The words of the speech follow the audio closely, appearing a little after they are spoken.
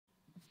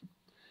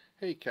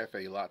Hey,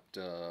 Cafelat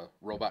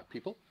Robot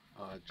people,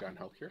 John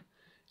Helk here.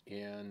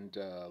 And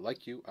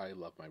like you, I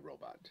love my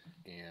robot.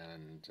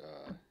 And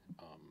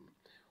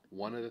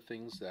one of the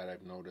things that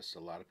I've noticed a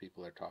lot of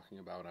people are talking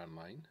about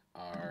online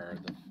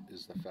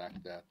is the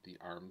fact that the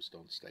arms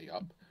don't stay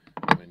up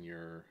when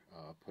you're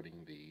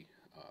putting the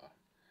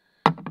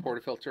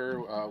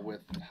portafilter with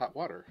hot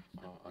water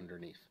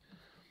underneath.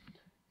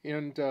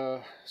 And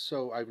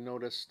so I've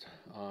noticed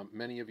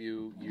many of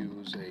you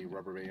use a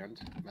rubber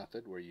band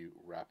method where you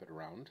wrap it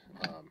around.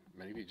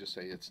 Many of you just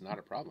say it's not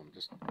a problem.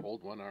 Just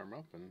hold one arm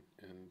up and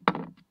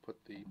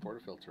put the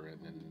portafilter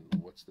in,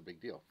 and what's the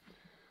big deal?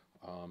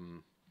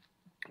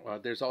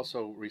 There's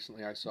also,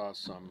 recently I saw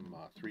some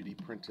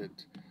 3D printed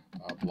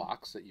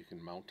blocks that you can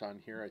mount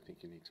on here. I think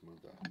you need to move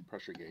the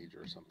pressure gauge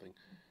or something,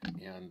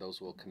 and those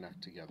will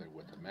connect together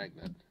with a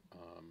magnet.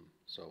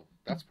 So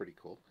that's pretty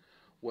cool.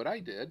 What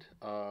I did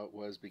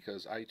was,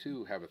 because I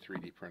too have a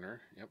 3D printer,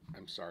 yep,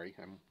 I'm sorry,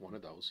 I'm one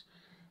of those,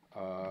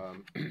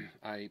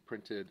 I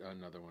printed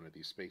another one of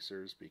these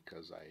spacers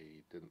because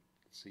I didn't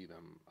see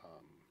them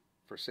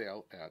for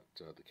sale at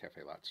the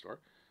Cafelat store.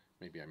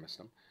 Maybe I missed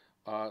them.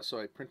 So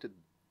I printed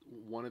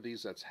one of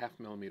these that's 1/2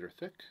 millimeter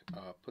thick,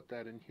 put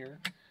that in here,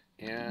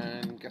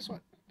 and guess what?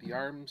 The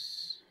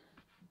arms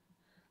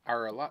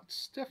are a lot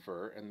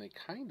stiffer and they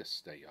kind of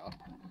stay up,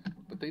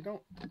 but they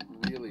don't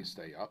really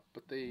stay up,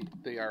 but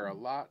they are a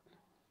lot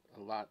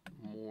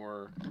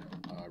more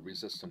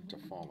resistant to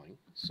falling,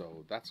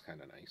 so that's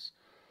kind of nice.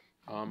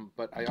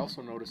 But I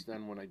also noticed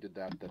then when I did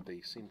that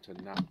they seem to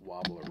not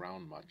wobble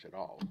around much at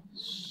all.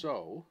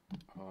 So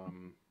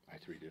I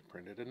 3D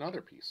printed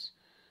another piece,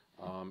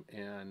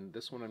 and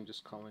this one I'm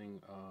just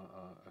calling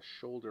a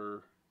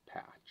shoulder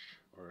patch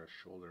or a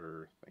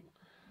shoulder thing.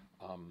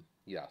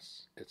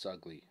 Yes, it's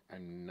ugly.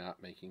 I'm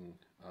not making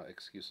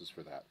excuses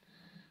for that.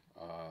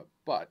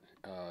 But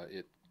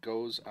it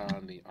goes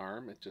on the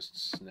arm. It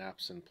just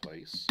snaps in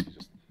place. You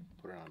just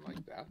put it on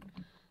like that.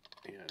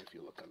 And if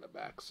you look on the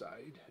back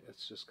side,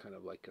 it's just kind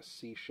of like a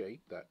C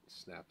shape that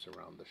snaps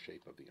around the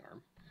shape of the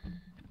arm.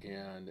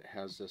 And it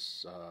has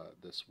this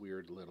this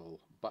weird little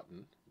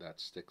button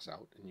that sticks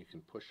out, and you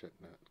can push it,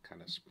 and it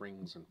kind of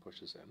springs and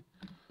pushes in.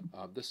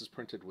 This is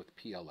printed with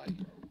PLA,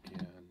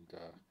 and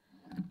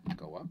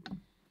go up,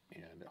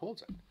 and it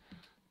holds it.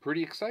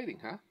 Pretty exciting,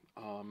 huh?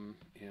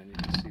 And you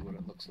can see what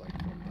it looks like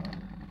from the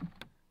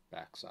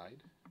back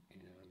side,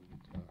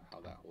 and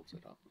how that holds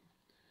it up.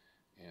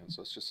 And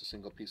so it's just a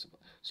single piece of it.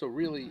 So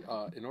really,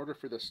 in order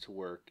for this to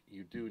work,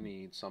 you do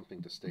need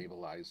something to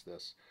stabilize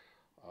this.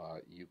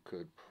 You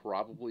could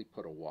probably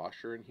put a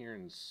washer in here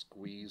and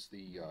squeeze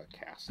the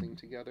casting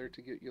together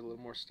to get you a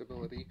little more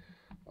stability.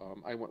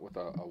 I went with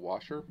a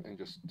washer and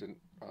just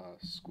didn't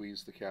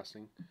squeeze the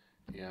casting.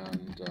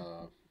 And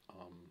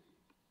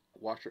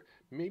washer,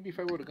 maybe if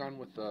I would have gone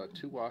with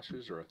 2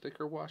 washers or a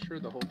thicker washer,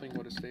 the whole thing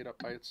would have stayed up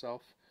by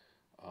itself.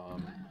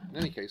 In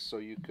any case, so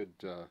you could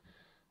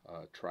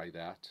try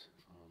that.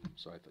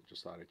 So I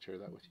just thought I'd share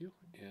that with you,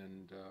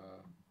 and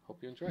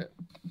hope you enjoy it.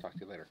 Talk to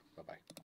you later. Bye-bye.